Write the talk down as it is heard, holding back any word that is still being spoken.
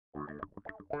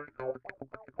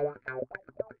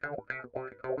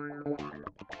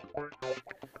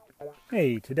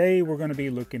Hey, today we're going to be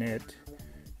looking at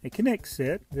a Connect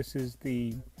set. This is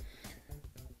the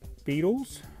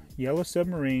Beatles, Yellow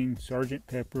Submarine, Sgt.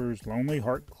 Pepper's Lonely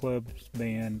Heart Club's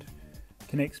Band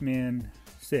Connects Men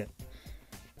set.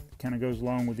 It kind of goes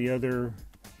along with the other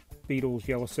Beatles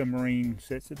Yellow Submarine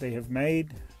sets that they have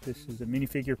made. This is a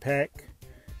minifigure pack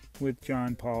with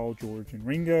John, Paul, George, and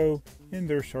Ringo in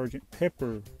their Sgt.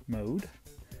 Pepper mode.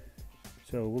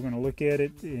 So we're going to look at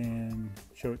it and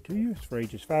show it to you. It's for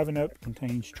ages 5 and up. It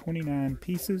contains 29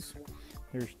 pieces.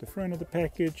 There's the front of the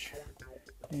package,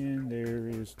 and there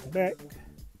is the back.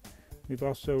 We've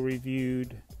also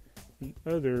reviewed the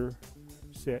other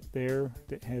set there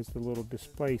that has the little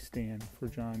display stand for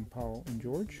John, Paul, and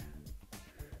George,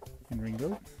 and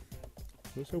Ringo.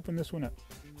 So let's open this one up.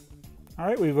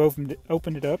 Alright, we've opened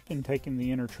it up and taken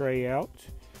the inner tray out,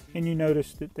 and you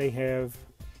notice that they have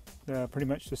pretty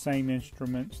much the same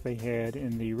instruments they had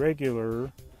in the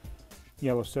regular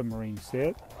Yellow Submarine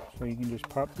set. So you can just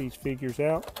pop these figures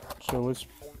out. So let's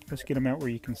get them out where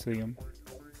you can see them.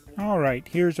 Alright,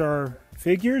 here's our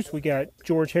figures. We got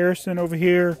George Harrison over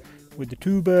here with the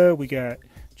tuba. We got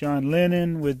John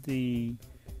Lennon with the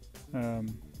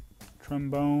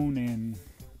trombone, and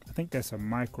I think that's a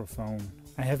microphone.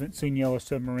 I haven't seen Yellow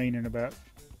Submarine in about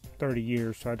 30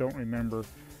 years, so I don't remember.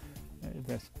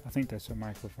 I think that's a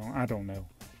microphone. I don't know.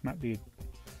 Might be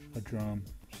a drum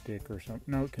stick or something.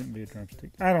 No, it couldn't be a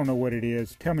drumstick. I don't know what it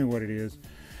is. Tell me what it is.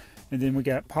 And then we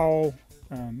got Paul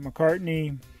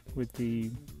McCartney with the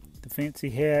fancy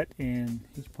hat, and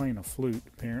he's playing a flute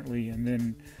apparently. And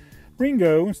then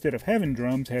Ringo, instead of having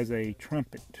drums, has a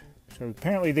trumpet. So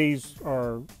apparently these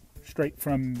are straight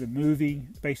from the movie,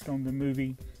 based on the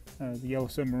movie, The Yellow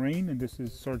Submarine. And this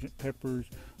is Sgt. Pepper's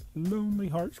Lonely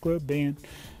Hearts Club Band.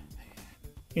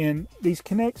 And these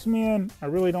Connects Men, I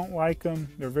really don't like them.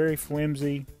 They're very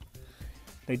flimsy.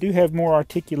 They do have more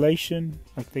articulation.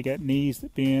 Like they got knees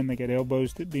that bend, they got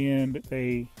elbows that bend, but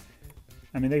they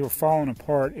were falling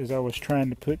apart as I was trying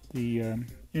to put the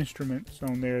instruments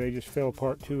on there. They just fell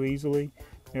apart too easily.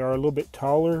 They are a little bit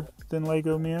taller than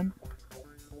Lego Men.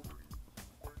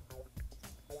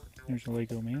 There's a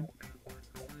Lego Man.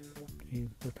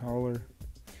 They're taller.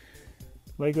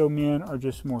 Lego Men are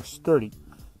just more sturdy.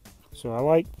 So I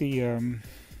like the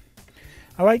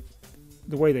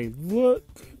way they look,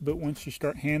 but once you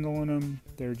start handling them,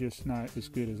 they're just not as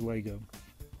good as Lego.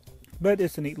 But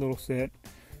it's a neat little set,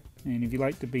 and if you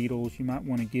like the Beatles, you might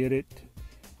want to get it.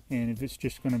 And if it's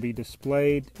just going to be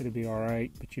displayed, it'll be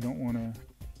alright, but you don't want to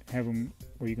have them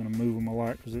where you're going to move them a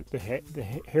lot, because the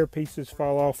hair pieces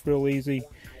fall off real easy,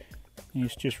 and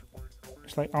it's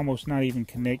like almost not even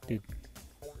connected.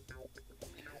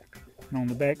 And on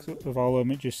the backs of all of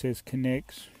them, it just says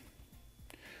Connects.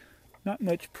 Not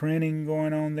much printing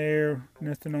going on there.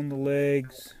 Nothing on the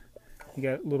legs. You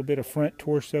got a little bit of front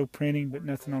torso printing, but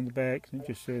nothing on the back. It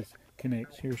just says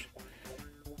Connects.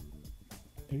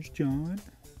 There's John.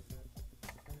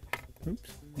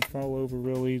 Oops, they fall over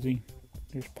real easy.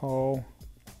 There's Paul.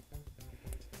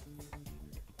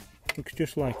 Looks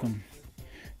just like him.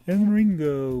 And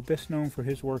Ringo, best known for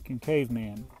his work in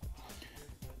Caveman.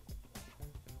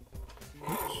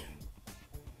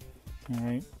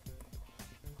 Alright,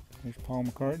 there's Paul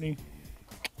McCartney,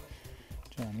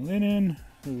 John Lennon,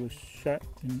 who was shot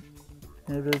and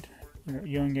murdered at a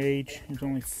young age. He was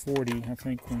only 40, I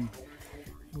think, when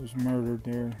he was murdered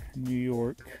there in New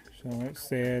York. So that's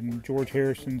sad. And George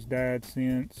Harrison's died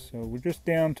since. So we're just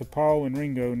down to Paul and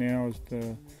Ringo now as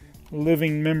the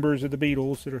living members of the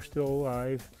Beatles that are still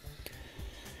alive.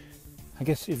 I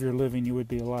guess if you're living, you would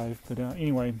be alive. But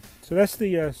anyway, so that's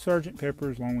the Sgt.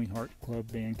 Pepper's Lonely Heart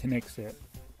Club Band Connect set.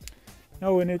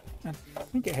 Oh, and I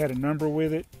think it had a number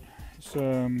with it. It's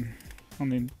on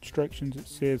the instructions. It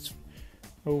says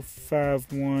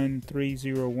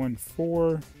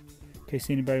 0513014. In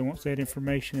case anybody wants that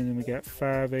information. And then we got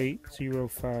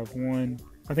 58051.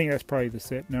 I think that's probably the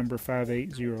set number,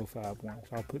 58051.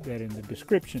 So I'll put that in the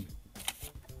description.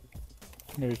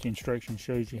 There's the instruction,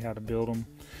 shows you how to build them.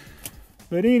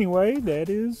 But anyway, that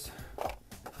is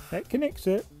that Connect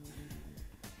set.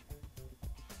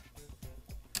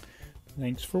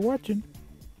 Thanks for watching.